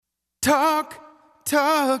Talk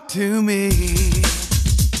to me.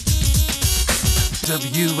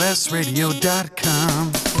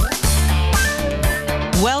 WSRadio.com.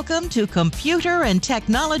 Welcome to Computer and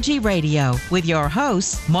Technology Radio with your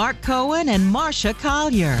hosts, Mark Cohen and Marcia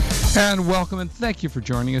Collier. And welcome and thank you for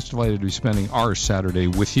joining us. Delighted to be spending our Saturday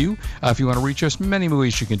with you. If you want to reach us, many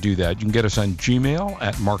ways you can do that. You can get us on Gmail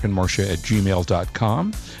at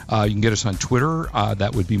markandmarcia@gmail.com. You can get us on Twitter.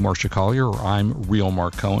 That would be Marcia Collier, or I'm Real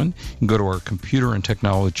Mark Cohen. You can go to our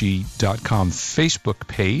computerandtechnology.com Facebook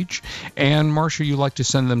page. And Marcia, you like to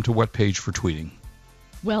send them to what page for tweeting?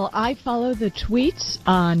 Well, I follow the tweets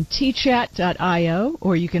on tchat.io,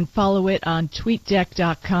 or you can follow it on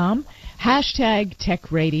tweetdeck.com, hashtag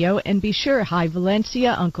Tech Radio, and be sure, hi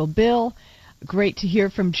Valencia, Uncle Bill, great to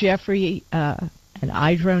hear from Jeffrey and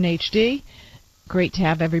iDrone HD, great to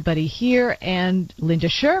have everybody here, and Linda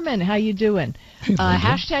Sherman, how you doing? Hey,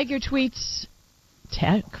 hashtag your tweets,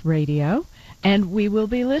 Tech Radio, and we will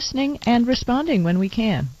be listening and responding when we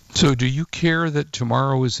can. So do you care that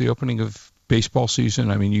tomorrow is the opening of baseball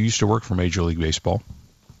season? I mean, you used to work for Major League Baseball.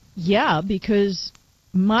 Yeah, because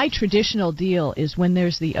my traditional deal is when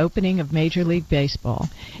there's the opening of Major League Baseball,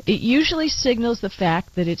 it usually signals the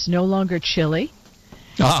fact that it's no longer chilly,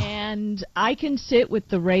 and I can sit with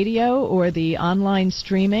the radio or the online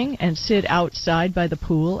streaming and sit outside by the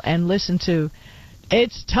pool and listen to,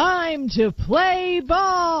 it's time to play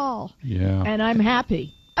ball, and I'm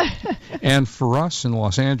happy. And for us in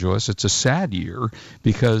Los Angeles, it's a sad year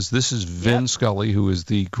because this is Vin Scully, who is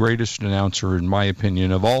the greatest announcer, in my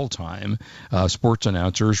opinion, of all time. Sports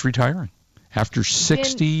announcer is retiring after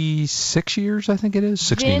 66 years, I think it is,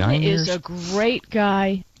 69 years. Vin is a great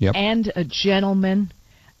guy and a gentleman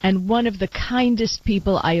and one of the kindest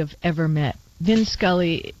people I have ever met. Vin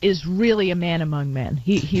Scully is really a man among men.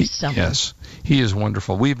 He's someone. Yes, he is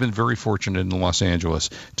wonderful. We've been very fortunate in Los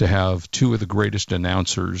Angeles to have two of the greatest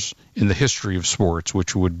announcers in the history of sports,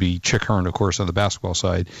 which would be Chick Hearn, of course, on the basketball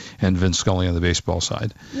side, and Vin Scully on the baseball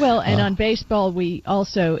side. Well, and on baseball, we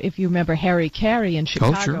also, if you remember Harry Carey in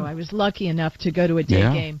Chicago, sure. I was lucky enough to go to a day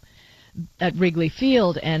game at Wrigley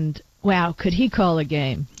Field, and wow, could he call a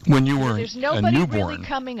game. When you were There's a nobody newborn. really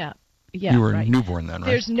coming up. Yeah, you were right. a newborn then, right?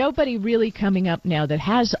 There's nobody really coming up now that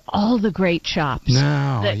has all the great chops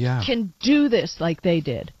that can do this like they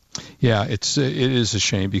did. Yeah, it is a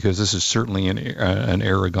shame because this is certainly an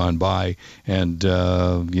era gone by, and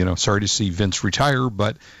sorry to see Vince retire,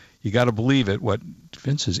 but you got to believe it.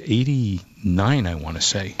 Vince is 89, I want to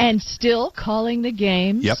say, and still calling the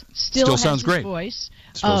games. Yep, still sounds great. Voice.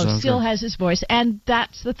 Still has his voice, and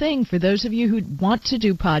that's the thing for those of you who want to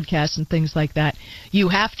do podcasts and things like that. You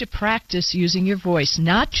have to practice using your voice,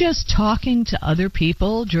 not just talking to other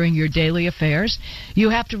people during your daily affairs. You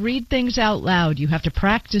have to read things out loud. You have to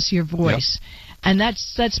practice your voice, and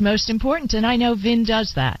that's most important. And I know Vin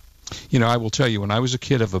does that. You know, I will tell you, when I was a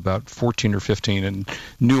kid of about 14 or 15 and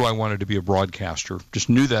knew I wanted to be a broadcaster, just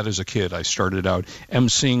knew that as a kid, I started out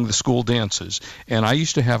emceeing the school dances. And I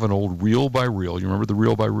used to have an old reel-by-reel. You remember the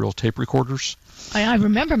reel-by-reel tape recorders? I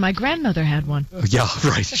remember my grandmother had one. Yeah,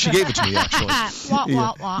 right. She gave it to me, actually.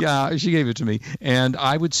 Yeah, she gave it to me. And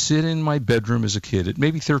I would sit in my bedroom as a kid at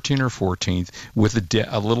maybe 13 or 14 with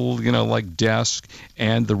a little, desk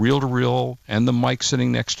and the reel-to-reel and the mic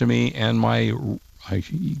sitting next to me and I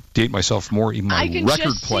date myself more, even my record player. I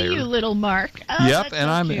can just see you, little Mark. Oh, yep,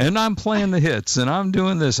 and I'm playing the hits, and I'm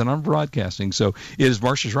doing this, and I'm broadcasting. So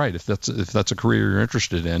Marcia's right. If that's a career you're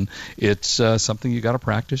interested in, it's something you got to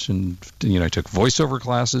practice. And I took voiceover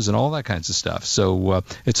classes and all that kinds of stuff. So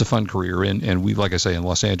it's a fun career. And we, like I say, in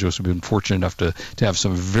Los Angeles, we've been fortunate enough to have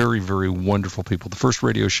some very, very wonderful people. The first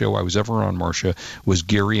radio show I was ever on, Marcia, was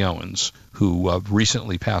Gary Owens, who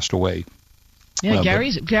recently passed away. Yeah,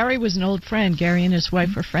 Gary was an old friend. Gary and his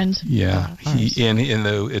wife were friends. Yeah, in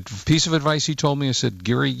the piece of advice he told me, I said,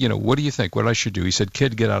 Gary, what do you think? What I should do? He said,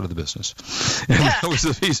 kid, get out of the business. And that was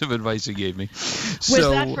the piece of advice he gave me. Was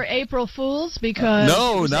that for April Fools? Because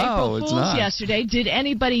no, it's not. Yesterday, did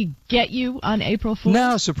anybody get you on April Fools?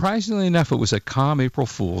 No, surprisingly enough, it was a calm April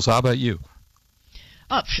Fools. How about you?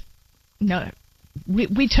 No.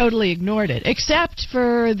 We totally ignored it, except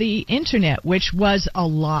for the internet, which was a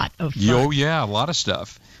lot of fun. Oh, yeah, a lot of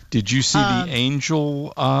stuff. Did you see the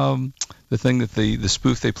Angel, the thing that the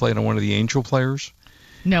spoof they played on one of the Angel players?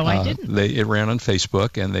 No, I didn't. It ran on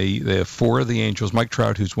Facebook, and they have four of the Angels. Mike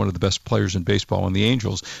Trout, who's one of the best players in baseball on the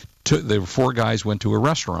Angels, there were 4 guys went to a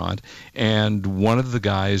restaurant, and one of the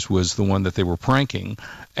guys was the one that they were pranking,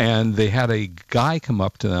 and they had a guy come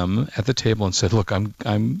up to them at the table and said, look,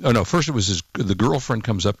 first it was the girlfriend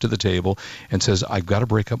comes up to the table and says, I've got to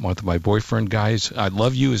break up with my boyfriend, guys. I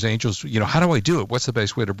love you as angels. How do I do it? What's the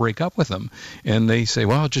best way to break up with him? And they say,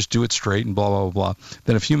 well, just do it straight and blah, blah, blah, blah.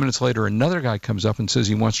 Then a few minutes later, another guy comes up and says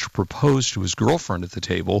he wants to propose to his girlfriend at the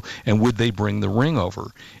table, and would they bring the ring over?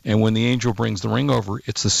 And when the angel brings the ring over,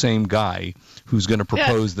 it's the same guy who's going to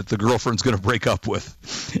propose that the girlfriend's going to break up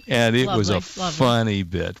with. And it was a funny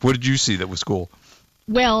bit. What did you see that was cool?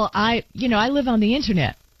 Well, I live on the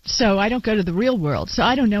internet, so I don't go to the real world, so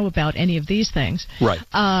I don't know about any of these things. Right.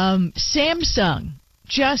 Samsung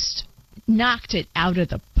just knocked it out of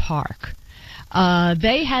the park.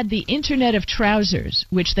 They had the Internet of Trousers,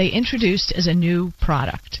 which they introduced as a new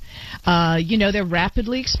product. They're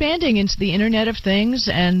rapidly expanding into the Internet of Things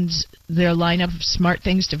and their lineup of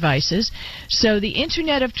SmartThings devices. So the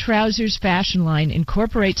Internet of Trousers fashion line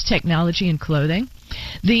incorporates technology and clothing.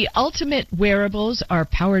 The ultimate wearables are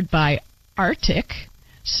powered by Arctic,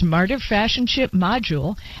 Smarter Fashion Chip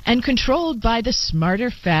module, and controlled by the Smarter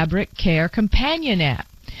Fabric Care companion app.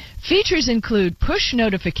 Features include push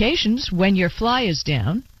notifications when your fly is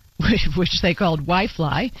down, which they called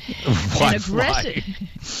Wi-Fly,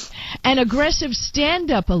 an aggressive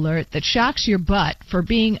stand-up alert that shocks your butt for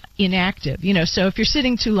being inactive. So if you're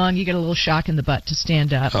sitting too long, you get a little shock in the butt to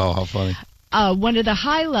stand up. Oh, how funny. One of the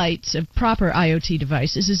highlights of proper IoT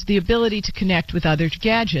devices is the ability to connect with other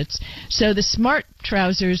gadgets. So the smart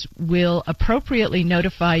trousers will appropriately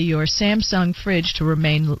notify your Samsung fridge to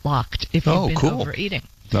remain locked if you've been overeating.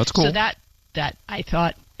 That's cool. So that I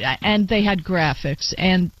thought, and they had graphics,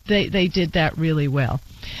 and they did that really well.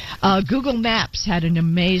 Google Maps had an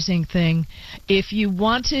amazing thing. If you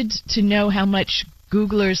wanted to know how much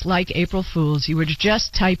Googlers like April Fools, you were to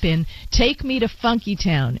just type in, "Take me to Funky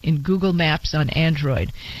Town" in Google Maps on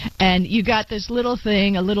Android. And you got this little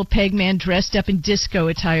thing, a little peg man dressed up in disco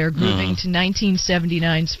attire grooving to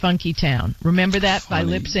 1979's Funky Town. Remember that by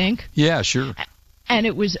Lip Sync? Yeah, sure. And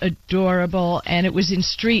it was adorable, and it was in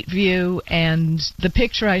Street View, and the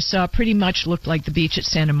picture I saw pretty much looked like the beach at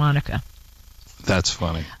Santa Monica. That's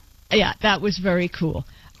funny. Yeah, that was very cool.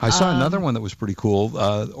 I saw another one that was pretty cool.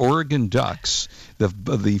 Oregon Ducks,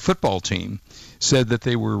 the football team, said that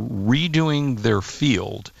they were redoing their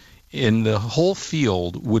field, and the whole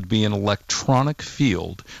field would be an electronic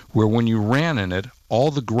field where when you ran in it, all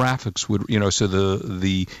the graphics would, so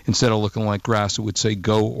the instead of looking like grass, it would say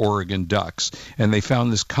 "Go Oregon Ducks." And they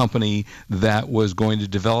found this company that was going to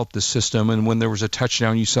develop the system, and when there was a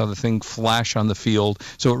touchdown, you saw the thing flash on the field,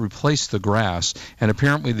 so it replaced the grass. And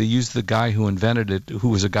apparently they used the guy who invented it, who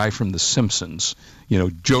was a guy from The Simpsons,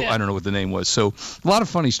 Joe, I don't know what the name was. So a lot of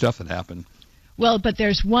funny stuff that happened. Well, but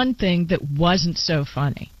there's one thing that wasn't so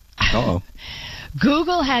funny. Uh-oh.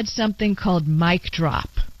 Google had something called Mic Drop.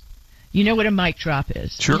 You know what a mic drop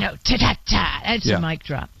is? Sure. Ta-ta-ta. That's a mic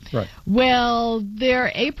drop. Right. Well,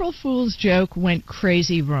 their April Fool's joke went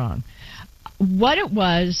crazy wrong. What it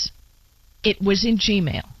was in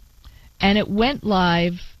Gmail, and it went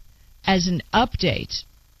live as an update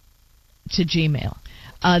to Gmail.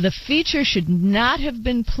 The feature should not have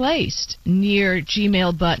been placed near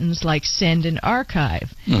Gmail buttons like Send and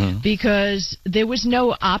Archive, because there was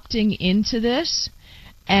no opting into this,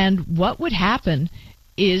 and what would happen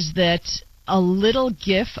is that a little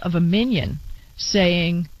GIF of a minion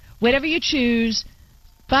saying, "Whatever you choose,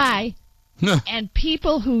 bye." And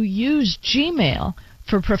people who use Gmail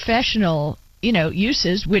for professional,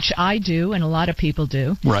 uses, which I do and a lot of people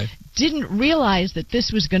do, right, didn't realize that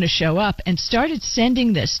this was going to show up and started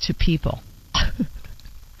sending this to people.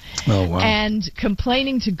 Oh, wow. And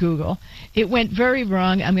complaining to Google. It went very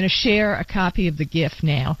wrong. I'm going to share a copy of the GIF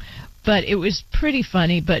now. But it was pretty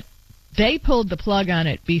funny, but they pulled the plug on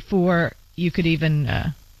it before you could even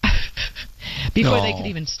they could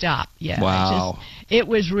even stop. Yeah. Wow. It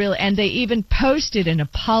was real, and they even posted an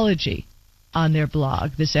apology on their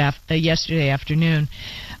blog yesterday afternoon,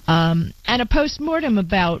 and a postmortem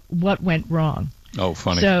about what went wrong. Oh,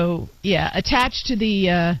 funny. So, yeah, attached to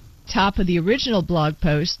the top of the original blog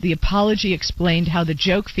post, the apology explained how the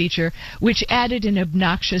joke feature, which added an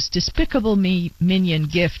obnoxious Despicable Me minion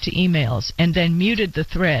GIF to emails and then muted the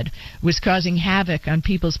thread, was causing havoc on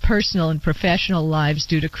people's personal and professional lives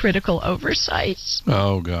due to critical oversights.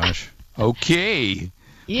 Oh, gosh. Okay.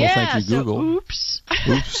 Yeah, well, thank you, Google. So oops.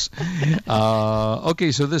 Oops.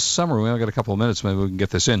 Okay, so this summer, we only got a couple of minutes, maybe we can get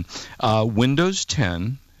this in. Windows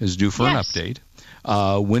 10 is due for an update.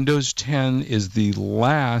 Windows 10 is the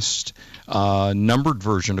last numbered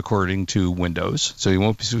version according to Windows. So you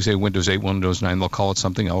won't say Windows 8, Windows 9. They'll call it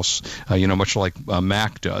something else, much like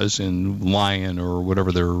Mac does in Lion or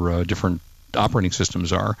whatever their different operating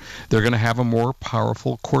systems are. They're going to have a more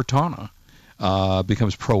powerful Cortana.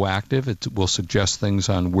 Becomes proactive. It will suggest things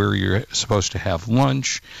on where you're supposed to have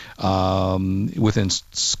lunch. Within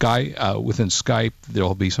Skype,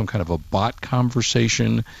 there'll be some kind of a bot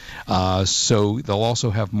conversation. So they'll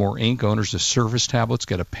also have more ink. Owners of Surface tablets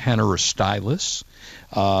get a pen or a stylus.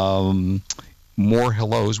 More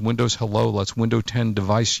hellos. Windows Hello lets Windows 10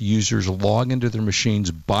 device users log into their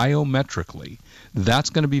machines biometrically.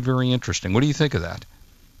 That's going to be very interesting. What do you think of that?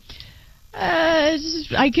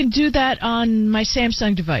 I can do that on my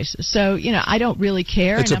Samsung devices, so I don't really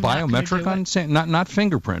care. It's a biometric on not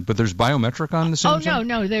fingerprint, but there's biometric on the Samsung. Oh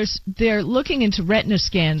no, they're looking into retina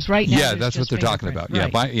scans right now. Yeah, that's what they're talking about.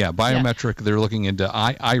 Right. Biometric. Yeah. They're looking into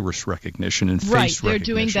iris recognition and face recognition. Right, they're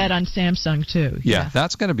doing that on Samsung too. Yeah,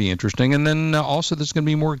 that's going to be interesting. And then also there's going to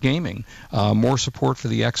be more gaming, more support for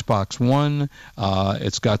the Xbox One.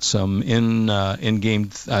 It's got some in-game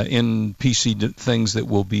PC things that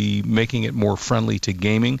will be making it more friendly to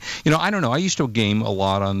gaming. I don't know. I used to game a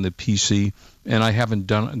lot on the PC, and I haven't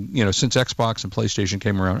done, since Xbox and PlayStation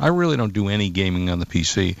came around, I really don't do any gaming on the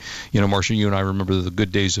PC. Marcia, you and I remember the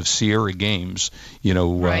good days of Sierra Games,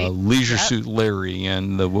 right. Leisure Suit Larry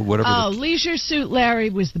and whatever. Leisure Suit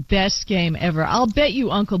Larry was the best game ever. I'll bet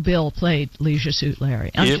you Uncle Bill played Leisure Suit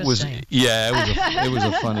Larry. It was a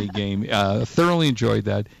funny game. Thoroughly enjoyed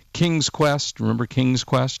that. King's Quest, remember King's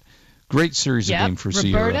Quest? Great series of game for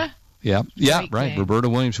Sierra. Roberta? Yeah, right. Game. Roberta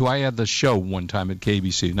Williams, who I had the show one time at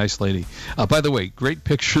KBC. Nice lady. By the way, great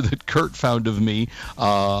picture that Kurt found of me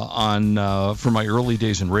for my early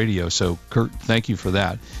days in radio. So, Kurt, thank you for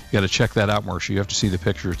that. You got to check that out, Marcia. You have to see the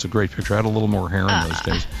picture. It's a great picture. I had a little more hair in those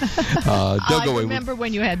days. I remember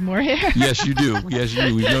when you had more hair. Yes, you do.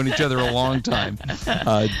 We've known each other a long time.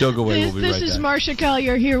 Doug Away will be right back. This is Marcia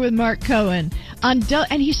Collier here with Mark Cohen, and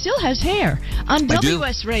he still has hair, on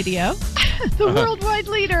WS Radio, the worldwide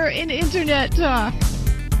leader in Internet talk.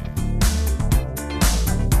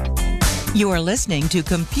 You are listening to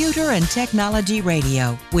Computer and Technology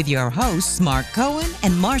Radio with your hosts, Mark Cohen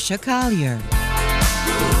and Marcia Collier.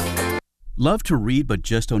 Love to read but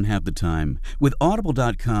just don't have the time? With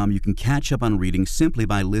Audible.com, you can catch up on reading simply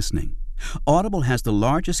by listening. Audible has the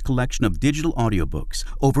largest collection of digital audiobooks,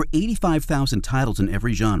 over 85,000 titles in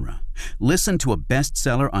every genre. Listen to a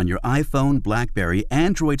bestseller on your iPhone, BlackBerry,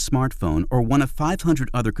 Android smartphone, or one of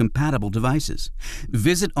 500 other compatible devices.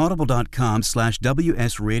 Visit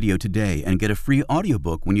audible.com/WSRadio today and get a free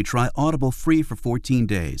audiobook when you try Audible free for 14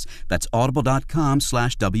 days. That's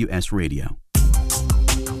audible.com/WSRadio.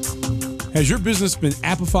 Has your business been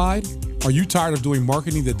appified? Are you tired of doing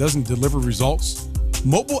marketing that doesn't deliver results?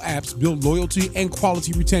 Mobile apps build loyalty and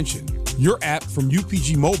quality retention. Your app from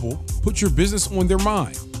UPG Mobile puts your business on their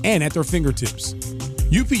mind and at their fingertips.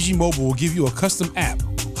 UPG Mobile will give you a custom app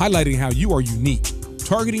highlighting how you are unique,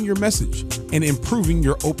 targeting your message, and improving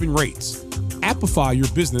your open rates. Appify your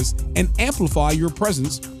business and amplify your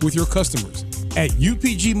presence with your customers at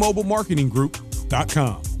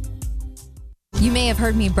upgmobilemarketinggroup.com. You may have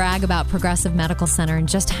heard me brag about Progressive Medical Center and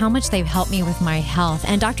just how much they've helped me with my health.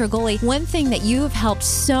 And Dr. Goley, one thing that you have helped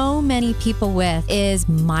so many people with is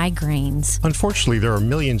migraines. Unfortunately, there are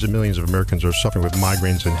millions and millions of Americans who are suffering with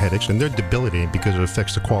migraines and headaches, and they're debilitating because it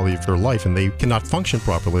affects the quality of their life and they cannot function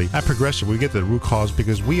properly. At Progressive, we get to the root cause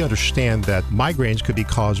because we understand that migraines could be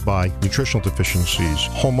caused by nutritional deficiencies,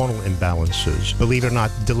 hormonal imbalances, believe it or not,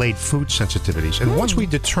 delayed food sensitivities. And once we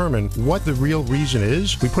determine what the real reason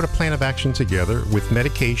is, we put a plan of action together with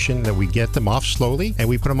medication that we get them off slowly, and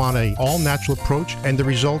we put them on an all-natural approach, and the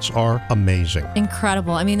results are amazing.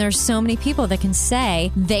 Incredible. I mean, there's so many people that can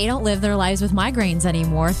say they don't live their lives with migraines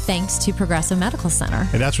anymore thanks to Progressive Medical Center.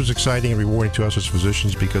 And that's what's exciting and rewarding to us as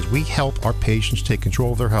physicians, because we help our patients take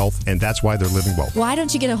control of their health, and that's why they're living well. Why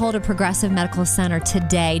don't you get a hold of Progressive Medical Center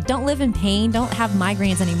today? Don't live in pain. Don't have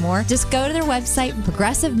migraines anymore. Just go to their website,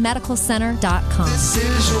 progressivemedicalcenter.com. This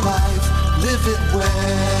is your life. Live it well.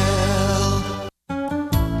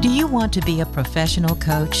 Do you want to be a professional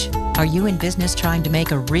coach? Are you in business trying to make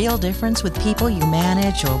a real difference with people you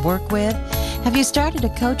manage or work with? Have you started a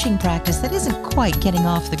coaching practice that isn't quite getting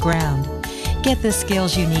off the ground? Get the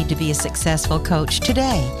skills you need to be a successful coach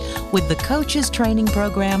today with the Coaches Training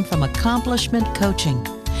Program from Accomplishment Coaching.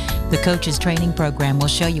 The Coaches Training Program will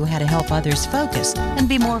show you how to help others focus and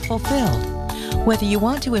be more fulfilled. Whether you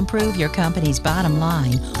want to improve your company's bottom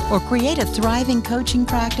line or create a thriving coaching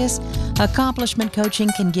practice, Accomplishment Coaching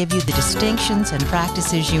can give you the distinctions and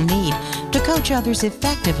practices you need to coach others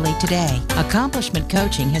effectively today. Accomplishment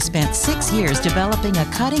Coaching has spent 6 years developing a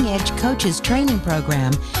cutting-edge coaches training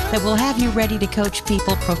program that will have you ready to coach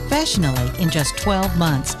people professionally in just 12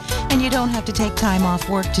 months, and you don't have to take time off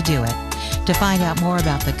work to do it. To find out more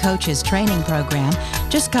about the coaches training program,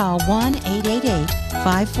 just call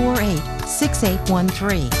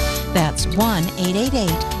 1-888-548-6813. That's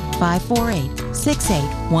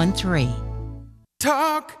 1-888-548-6813.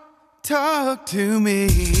 Talk to me.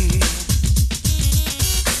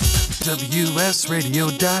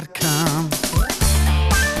 WSRadio.com.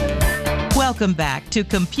 Welcome back to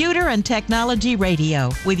Computer and Technology Radio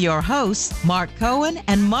with your hosts, Mark Cohen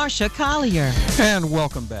and Marcia Collier. And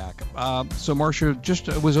welcome back. So, Marcia,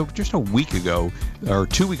 it was just a week ago, or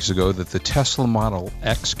 2 weeks ago, that the Tesla Model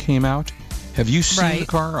X came out. Have you seen the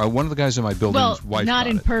car? One of the guys in my building's wife not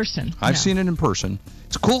in it. person. I've seen it in person.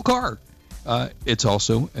 It's a cool car. It's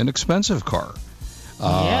also an expensive car.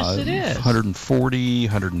 Yes, it is. 140,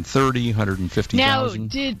 130, 150,000.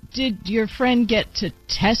 Now, did your friend get to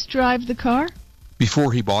test drive the car?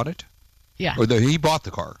 Before he bought it? Yeah. Or he bought the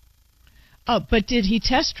car? Oh, but did he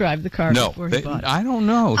test drive the car before he bought it? I don't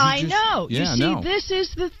know. I know. Yeah, you see, this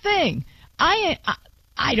is the thing. I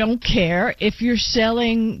don't care if you're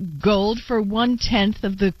selling gold for 1/10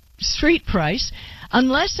 of the street price,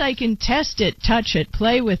 unless I can test it, touch it,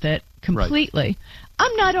 play with it completely. Right.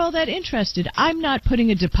 I'm not all that interested. I'm not putting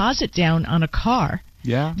a deposit down on a car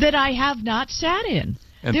that I have not sat in.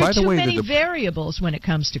 And there by are the too way, many variables when it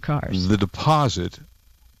comes to cars. The deposit,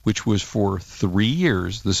 which was for 3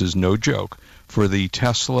 years, this is no joke, for the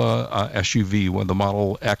Tesla SUV, the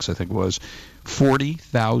Model X, I think it was,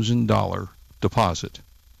 $40,000 deposit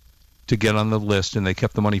to get on the list, and they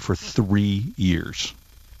kept the money for 3 years.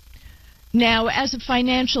 Now, as a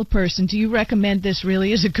financial person, do you recommend this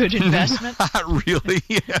really is a good investment? Not really.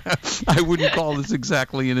 I wouldn't call this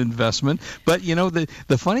exactly an investment. But, you know, the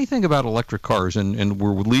funny thing about electric cars, and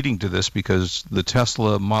we're leading to this because the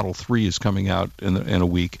Tesla Model 3 is coming out in a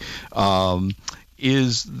week,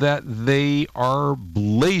 is that they are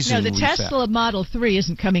blazingly No, the Tesla Model 3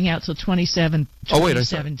 isn't coming out till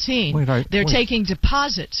 2017. They're taking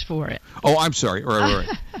deposits for it. Oh, I'm sorry.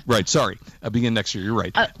 Right, sorry. Begin next year. You're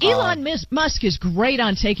right. Elon Musk is great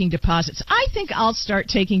on taking deposits. I think I'll start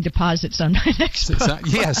taking deposits on my next book.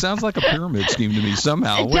 Yeah, sounds like a pyramid scheme to me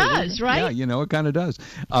somehow. It does, right? Yeah, you know, it kind of does.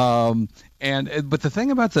 But the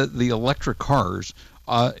thing about the electric cars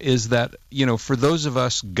is that, you know, for those of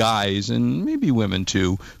us guys, and maybe women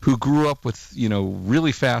too, who grew up with, you know,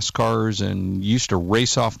 really fast cars and used to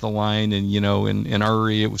race off the line, and, you know, in our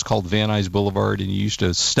area it was called Van Nuys Boulevard, and you used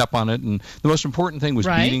to step on it, and the most important thing was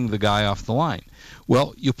beating the guy off the line.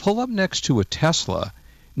 Well, you pull up next to a Tesla.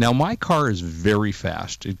 Now, my car is very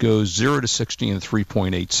fast. It goes 0 to 60 in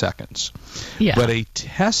 3.8 seconds. Yeah. But a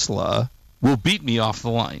Tesla will beat me off the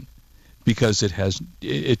line, because it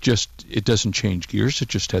doesn't change gears. It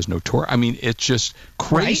just has no torque. I mean, it's just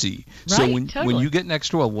crazy. So when you get next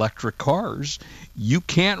to electric cars, you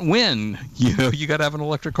can't win. You know, you got to have an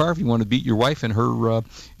electric car if you want to beat your wife in her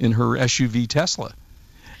SUV Tesla.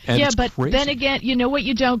 And yeah, but crazy. Then again, you know what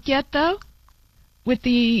you don't get though with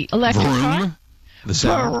the electric car? The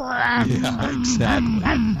sound. Yeah,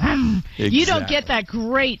 exactly. You don't get that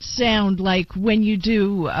great sound like when you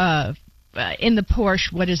do. In the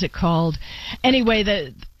Porsche, what is it called?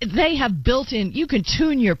 Anyway, they have built-in. You can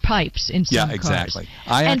tune your pipes in some cars. Yeah, exactly.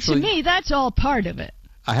 To me, that's all part of it.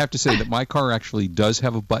 I have to say that my car actually does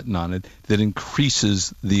have a button on it that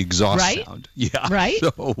increases the exhaust sound. Yeah. Right.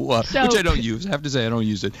 So, which I don't use. I have to say I don't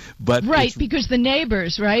use it. But because the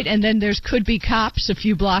neighbors, right, and then could be cops a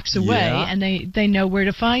few blocks away, and they know where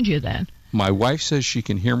to find you then. My wife says she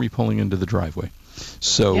can hear me pulling into the driveway.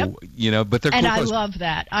 So, you know, but they're cool. And I love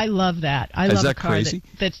that. I love that. I love a car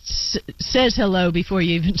that says hello before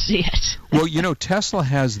you even see it. Well, you know, Tesla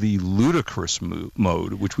has the ludicrous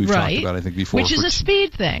mode, which we've talked about, I think, before. Which is a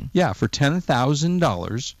speed thing. Yeah, for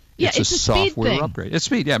 $10,000, it's a software upgrade. It's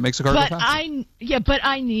speed. Yeah, it makes the car go faster. But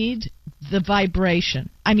I need the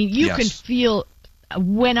vibration. I mean, you can feel.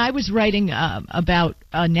 When I was writing about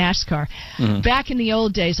NASCAR, back in the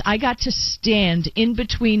old days, I got to stand in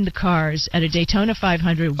between the cars at a Daytona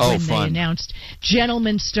 500 when they announced,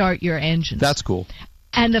 "Gentlemen, start your engines." That's cool.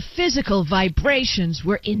 And the physical vibrations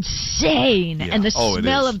were insane, and the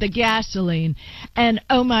smell of the gasoline, and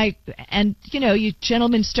you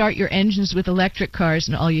gentlemen start your engines with electric cars,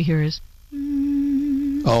 and all you hear is.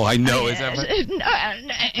 Oh, I know. Is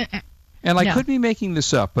that? And I could be making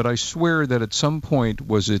this up, but I swear that at some point,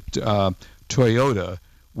 was it Toyota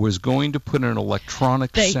was going to put an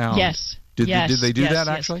electronic sound Did they do that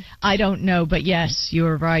actually? I don't know, but yes,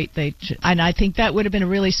 you're right. And I think that would have been a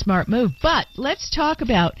really smart move. But let's talk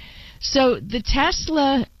about, so the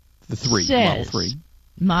Tesla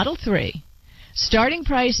Model 3, starting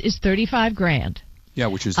price is $35,000. Yeah,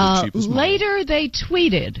 which is the cheapest model. Later they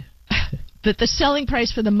tweeted that the selling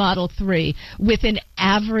price for the Model 3 with an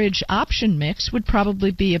average option mix would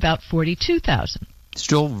probably be about $42,000.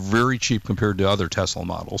 Still very cheap compared to other Tesla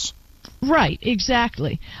models. Right,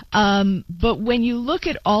 exactly. But when you look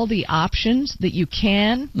at all the options that you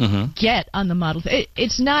can get on the Model 3,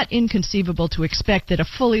 it's not inconceivable to expect that a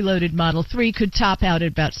fully loaded Model 3 could top out at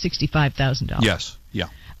about $65,000. Yes, yeah.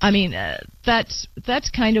 I mean, that's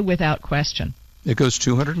kind of without question. It goes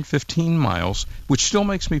 215 miles, which still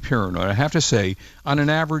makes me paranoid. I have to say, on an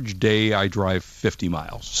average day, I drive 50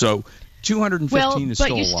 miles. So 215 is still a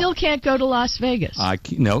lot. But you still can't go to Las Vegas.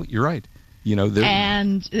 No, you're right.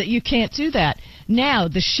 And you can't do that. Now,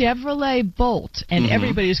 the Chevrolet Bolt, and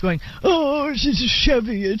everybody's going, oh, it's a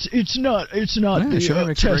Chevy. It's not the Chevy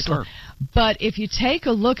makes Tesla. A great car. But if you take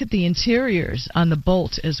a look at the interiors on the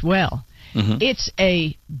Bolt as well, it's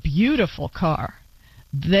a beautiful car.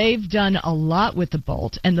 They've done a lot with the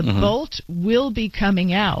Bolt, and the Bolt will be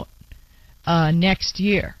coming out next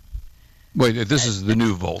year. Wait, this is the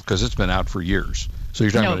new Volt, because it's been out for years. So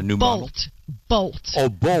you're talking about a new model? Bolt. Oh,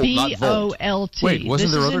 Bolt, not Volt. B-O-L-T. Wait,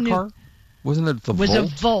 wasn't there other car? Wasn't it the Volt? Was a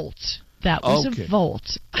Volt. That was a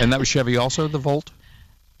Volt. And that was Chevy also, the Volt?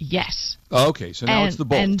 Yes. Oh, okay, so now it's the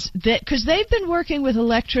Bolt. And because they've been working with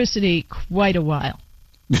electricity quite a while.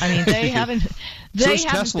 I mean, they haven't... So is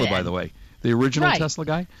Tesla, by the way. The original Tesla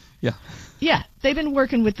guy? Yeah. Yeah, they've been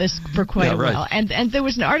working with this for quite a while. And there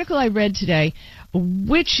was an article I read today,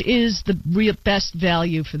 which is the real best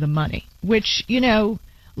value for the money, which,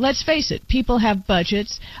 let's face it, people have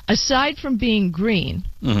budgets. Aside from being green,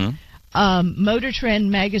 Motor Trend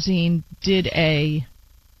magazine did a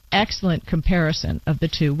excellent comparison of the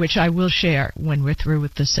two, which I will share when we're through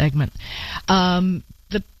with the segment.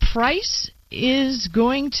 The price is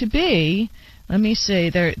going to be... Let me see.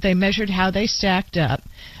 They measured how they stacked up.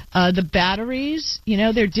 The batteries,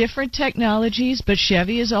 they're different technologies, but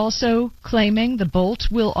Chevy is also claiming the Bolt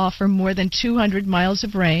will offer more than 200 miles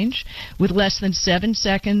of range with less than 7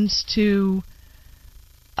 seconds to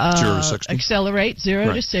 0 to 60. Accelerate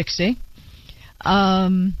 0 to 60.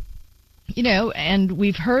 And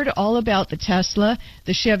we've heard all about the Tesla,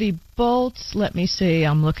 the Chevy Bolts. Let me see.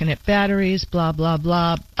 I'm looking at batteries, blah, blah,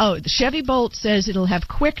 blah. Oh, the Chevy Bolt says it'll have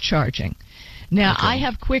quick charging. Now, I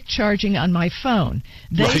have quick charging on my phone.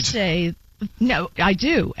 They say, no, I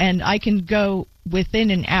do, and I can go within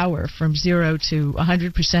an hour from 0 to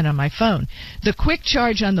 100% on my phone. The quick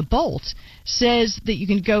charge on the Bolt says that you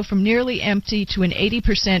can go from nearly empty to an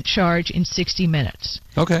 80% charge in 60 minutes,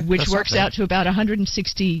 which works out to about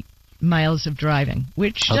 160 miles of driving,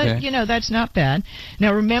 which, that's not bad.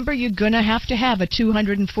 Now, remember, you're going to have a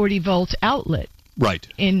 240-volt outlet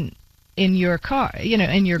in your car,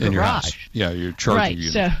 in your garage. Your charging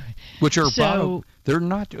unit. Which are about, they're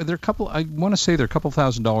a couple, I want to say they're a couple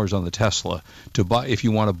 $1,000s on the Tesla to buy if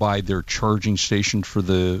you want to buy their charging station for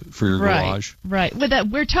your garage. Right.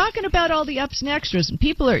 We're talking about all the ups and extras, and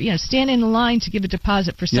people are, standing in line to give a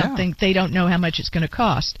deposit for something they don't know how much it's going to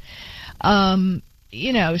cost.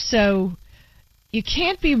 So you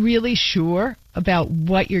can't be really sure about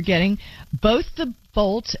what you're getting. Both the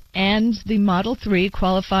Bolt and the Model 3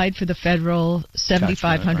 qualified for the federal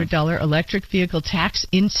 $7,500 electric vehicle tax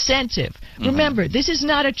incentive. Remember, this is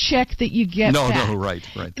not a check that you get back. No, right.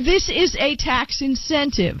 This is a tax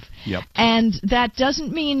incentive. Yep. And that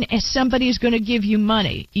doesn't mean somebody is going to give you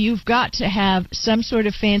money. You've got to have some sort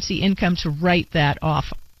of fancy income to write that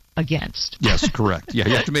off against. Yes, correct. Yeah,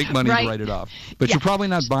 you have to make money to write it off. But you're probably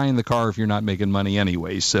not buying the car if you're not making money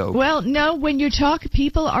anyway, so... Well, no, when you talk,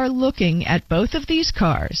 people are looking at both of these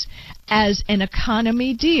cars as an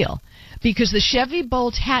economy deal because the Chevy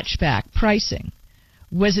Bolt hatchback pricing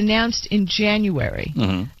was announced in January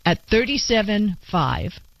at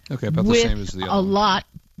 $37,500. Okay, about the same as the other one.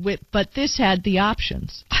 But this had the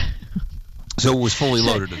options. So it was fully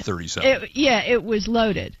loaded at $37,000. It was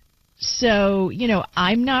loaded. So,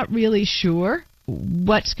 I'm not really sure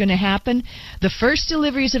what's going to happen. The first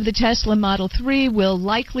deliveries of the Tesla Model 3 will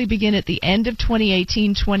likely begin at the end of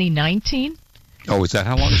 2018, 2019. Oh, is that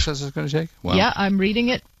how long it says it's going to take? Wow. Yeah, I'm reading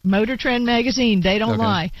it. Motor Trend magazine, they don't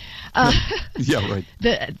lie. Yeah, right.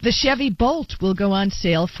 The Chevy Bolt will go on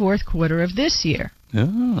sale fourth quarter of this year. Oh.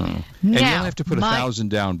 And you'll have to put $1,000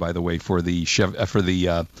 down, by the way, for the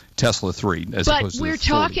Tesla 3 as opposed to the 40. But we're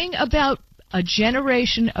talking about a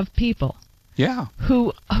generation of people Yeah.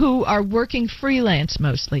 who are working freelance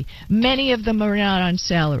mostly. Many of them are not on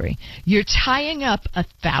salary. You're tying up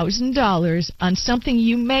 $1,000 on something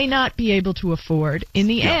you may not be able to afford in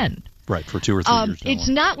the end. Right, for 2 or 3 years. It's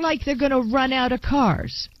not like they're going to run out of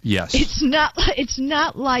cars. Yes. It's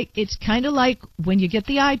not like it's kind of like when you get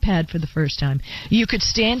the iPad for the first time. You could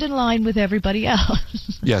stand in line with everybody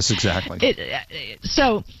else. Yes, exactly.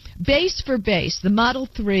 So, base for base, the Model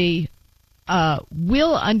 3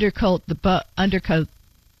 will undercut the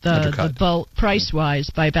Bolt price-wise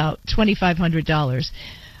by about $2,500.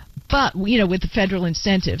 But, with the federal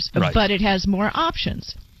incentives. Right. But it has more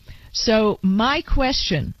options. So, my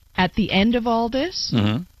question at the end of all this,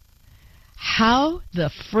 how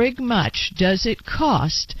the frig much does it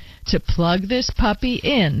cost to plug this puppy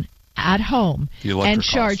in at home and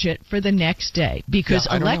charge it for the next day? Because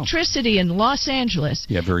electricity in Los Angeles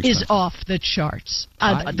is off the charts.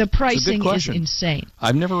 The pricing is insane.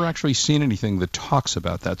 I've never actually seen anything that talks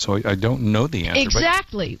about that, so I don't know the answer.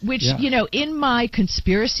 Exactly, which, in my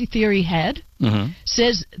conspiracy theory head,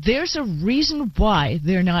 says there's a reason why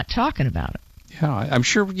they're not talking about it. Yeah, I'm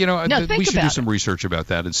sure, we should do some research about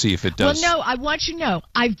that and see if it does. Well, no, I want you to know.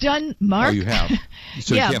 I've done, Mark. Oh, you have?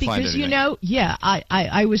 So yeah, you can't find anything.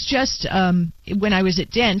 I was just, when I was at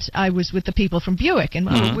Dent, I was with the people from Buick,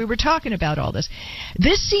 and we were talking about all this.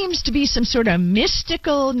 This seems to be some sort of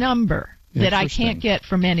mystical number that I can't get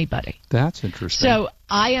from anybody. That's interesting. So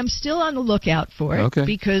I am still on the lookout for it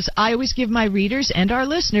because I always give my readers and our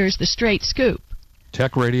listeners the straight scoop.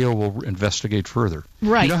 Tech Radio will investigate further.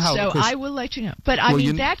 Right, so I will let you know. But,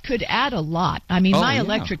 that could add a lot. I mean, my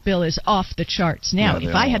electric bill is off the charts now.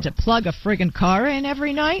 If I had to plug a friggin' car in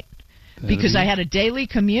every night because I had a daily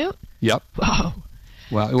commute, whoa.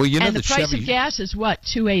 Well, and the price Chevy, of gas is, what,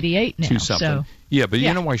 $2.88 now? $2 something. Yeah, but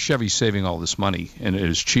you know why Chevy's saving all this money and it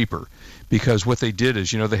is cheaper? Because what they did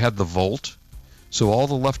is, they had the Volt. So all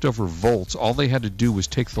the leftover volts, all they had to do was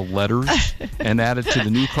take the letters and add it to the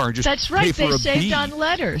new car and just That's right, pay for they a saved B. on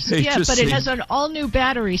letters. But it has an all-new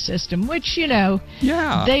battery system, which,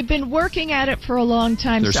 they've been working at it for a long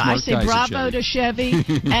time. They're so I say bravo to Chevy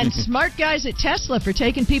and smart guys at Tesla for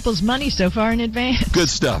taking people's money so far in advance. Good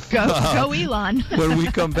stuff. Go Elon. When we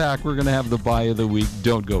come back, we're going to have the buy of the week.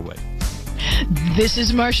 Don't go away. This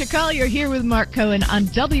is Marcia Collier here with Mark Cohen on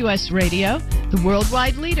WS Radio, the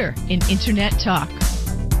worldwide leader in Internet talk.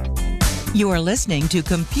 You are listening to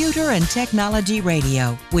Computer and Technology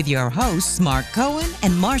Radio with your hosts, Mark Cohen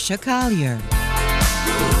and Marcia Collier.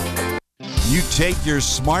 You take your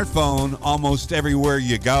smartphone almost everywhere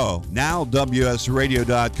you go. Now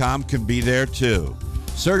WSRadio.com can be there too.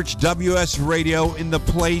 Search WS Radio in the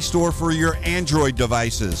Play Store for your Android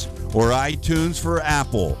devices or iTunes for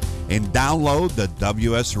Apple and download the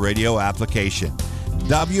WS Radio application.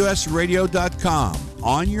 WSRadio.com,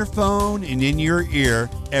 on your phone and in your ear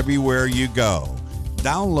everywhere you go.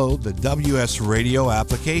 Download the WS Radio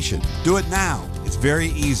application. Do it now. It's very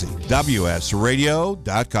easy.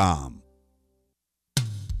 WSRadio.com.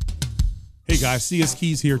 Hey guys, CS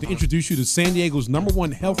Keys here to introduce you to San Diego's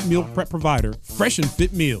 #1 health meal prep provider, Fresh and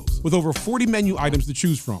Fit Meals. With over 40 menu items to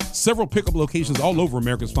choose from, several pickup locations all over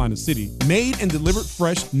America's finest city, made and delivered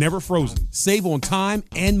fresh, never frozen. Save on time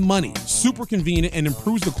and money. Super convenient and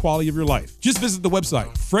improves the quality of your life. Just visit the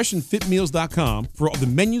website, freshandfitmeals.com, for all the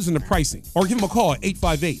menus and the pricing. Or give them a call at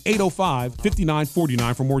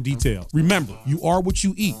 858-805-5949 for more details. Remember, you are what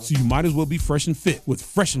you eat, so you might as well be fresh and fit with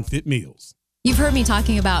Fresh and Fit Meals. You've heard me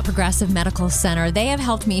talking about Progressive Medical Center. They have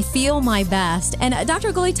helped me feel my best. And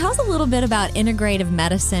Dr. Goley, tell us a little bit about integrative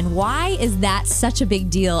medicine. Why is that such a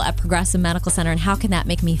big deal at Progressive Medical Center, and how can that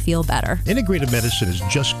make me feel better? Integrative medicine is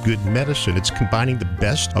just good medicine. It's combining the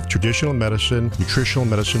best of traditional medicine, nutritional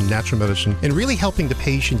medicine, natural medicine, and really helping the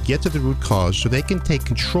patient get to the root cause so they can take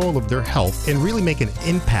control of their health and really make an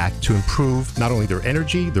impact to improve not only their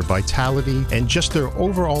energy, their vitality, and just their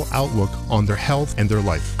overall outlook on their health and their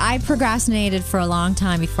life. I procrastinated for a long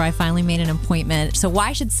time before I finally made an appointment. So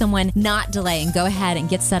why should someone not delay and go ahead and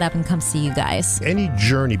get set up and come see you guys? Any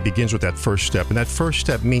journey begins with that first step, and that first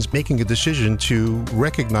step means making a decision to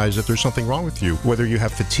recognize that there's something wrong with you. Whether you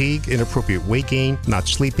have fatigue, inappropriate weight gain, not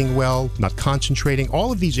sleeping well, not concentrating,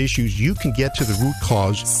 all of these issues, you can get to the root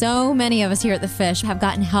cause. So many of us here at The Fish have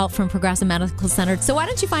gotten help from Progressive Medical Center. So why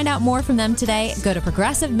don't you find out more from them today? Go to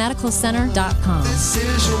progressivemedicalcenter.com. This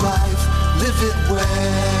is your life, live it well.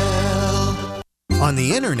 On On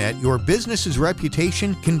the internet, your business's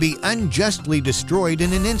reputation can be unjustly destroyed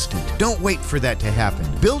in an instant. Don't wait for that to happen.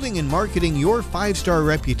 Building and marketing your 5-star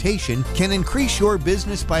reputation can increase your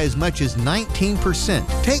business by as much as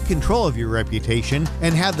 19%. Take control of your reputation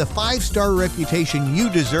and have the 5-star reputation you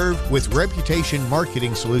deserve with Reputation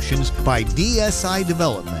Marketing Solutions by DSI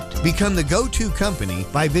Development. Become the go-to company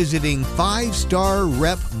by visiting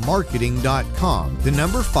 5starrepmarketing.com. The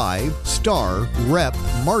number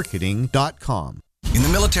 5starrepmarketing.com. In the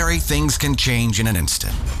military, things can change in an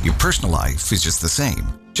instant. Your personal life is just the same.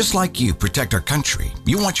 Just like you protect our country,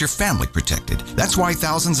 you want your family protected. That's why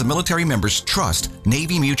thousands of military members trust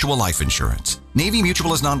Navy Mutual Life Insurance. Navy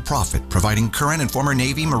Mutual is nonprofit, providing current and former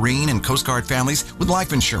Navy, Marine, and Coast Guard families with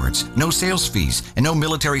life insurance, no sales fees, and no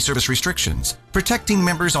military service restrictions. Protecting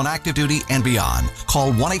members on active duty and beyond.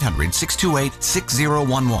 Call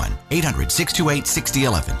 1-800-628-6011,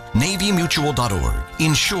 800-628-6011, NavyMutual.org,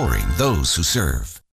 insuring those who serve.